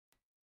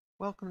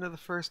Welcome to the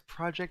first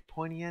Project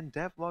Pointy End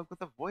Devlog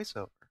with a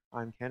voiceover.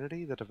 I'm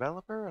Kennedy, the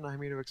developer, and I'm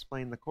here to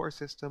explain the core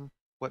system,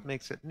 what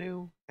makes it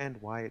new, and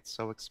why it's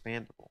so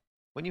expandable.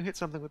 When you hit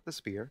something with the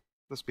spear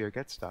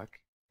gets stuck,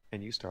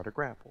 and you start a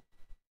grapple.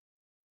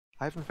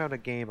 I haven't found a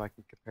game I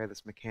can compare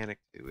this mechanic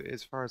to.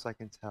 As far as I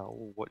can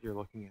tell, what you're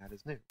looking at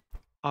is new.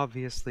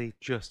 Obviously,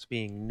 just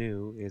being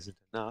new isn't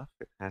enough.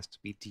 It has to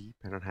be deep,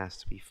 and it has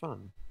to be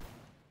fun.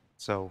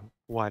 So,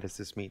 why does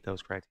this meet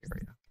those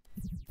criteria?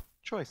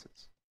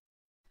 Choices.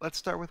 Let's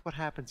start with what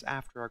happens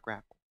after a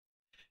grapple.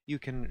 You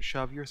can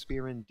shove your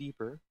spear in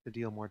deeper to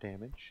deal more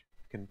damage.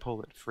 You can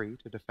pull it free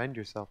to defend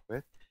yourself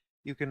with.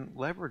 You can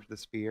leverage the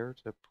spear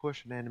to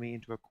push an enemy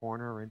into a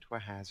corner or into a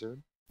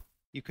hazard.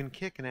 You can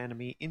kick an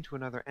enemy into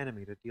another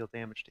enemy to deal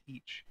damage to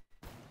each.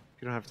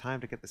 If you don't have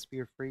time to get the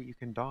spear free, you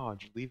can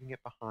dodge, leaving it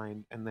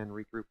behind, and then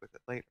regroup with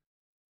it later.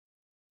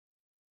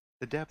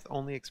 The depth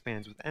only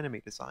expands with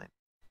enemy design.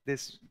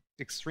 This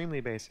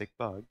extremely basic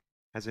bug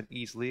has an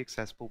easily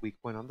accessible weak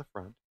point on the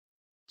front,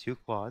 two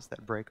claws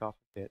that break off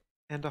a bit,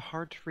 and a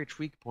hard-to-reach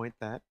weak point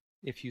that,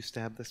 if you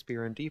stab the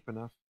spear in deep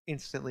enough,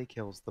 instantly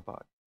kills the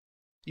bug.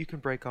 You can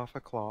break off a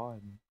claw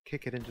and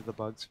kick it into the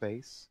bug's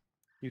face.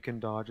 You can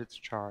dodge its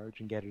charge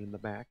and get it in the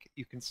back.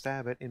 You can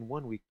stab it in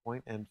one weak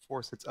point and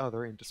force its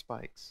other into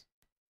spikes.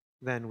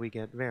 Then we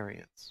get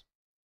variants.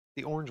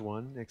 The orange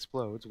one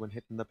explodes when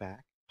hit in the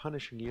back,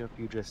 punishing you if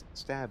you just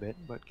stab it,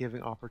 but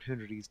giving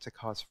opportunities to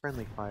cause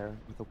friendly fire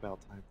with a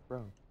well-timed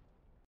throw.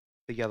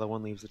 The yellow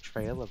one leaves a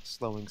trail of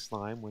slowing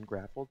slime when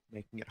grappled,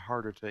 making it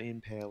harder to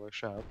impale or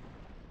shove.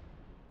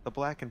 The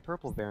black and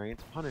purple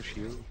variants punish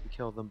you if you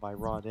kill them by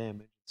raw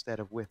damage instead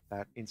of with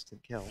that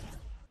instant kill.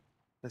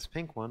 This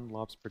pink one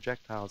lobs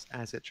projectiles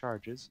as it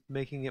charges,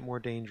 making it more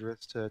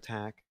dangerous to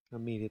attack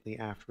immediately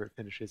after it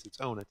finishes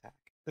its own attack.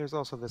 There's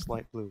also this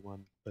light blue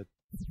one, but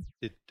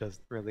it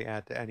doesn't really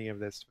add to any of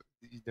this.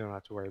 You don't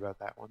have to worry about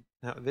that one.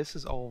 Now, this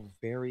is all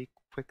very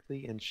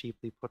quickly and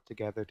cheaply put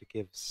together to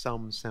give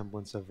some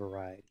semblance of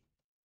variety,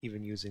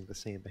 even using the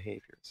same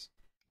behaviors.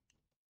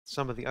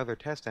 Some of the other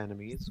test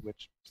enemies,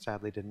 which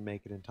sadly didn't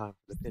make it in time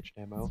for the pitch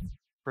demo,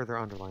 further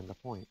underline the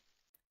point.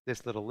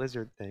 This little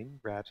lizard thing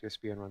grabs your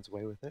spear and runs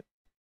away with it.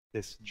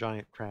 This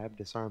giant crab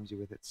disarms you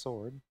with its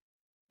sword.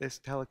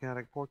 This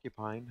telekinetic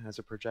porcupine has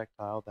a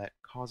projectile that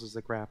causes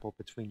a grapple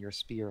between your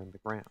spear and the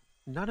ground.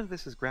 None of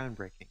this is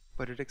groundbreaking,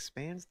 but it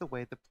expands the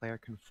way the player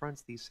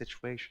confronts these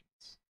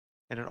situations,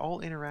 and it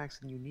all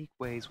interacts in unique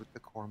ways with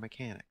the core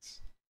mechanics.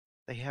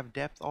 They have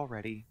depth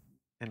already,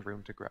 and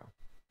room to grow.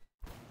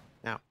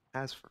 Now,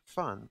 as for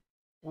fun,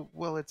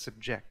 well, it's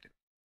subjective.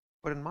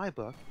 But in my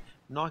book,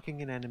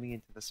 knocking an enemy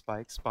into the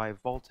spikes by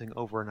vaulting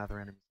over another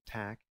enemy's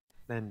attack,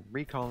 then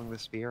recalling the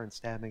spear and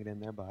stabbing it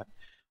in their butt,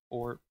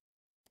 or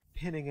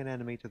pinning an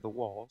enemy to the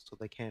wall so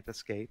they can't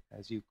escape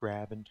as you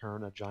grab and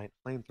turn a giant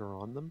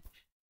flamethrower on them,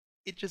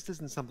 it just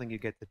isn't something you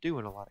get to do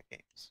in a lot of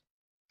games.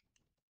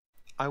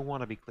 I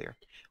want to be clear.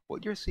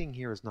 What you're seeing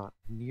here is not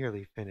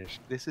nearly finished.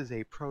 This is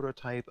a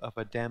prototype of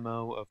a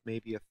demo of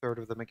maybe a third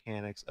of the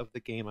mechanics of the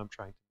game I'm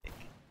trying to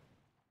make.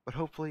 But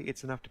hopefully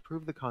it's enough to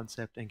prove the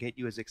concept and get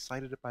you as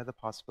excited by the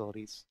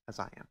possibilities as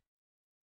I am.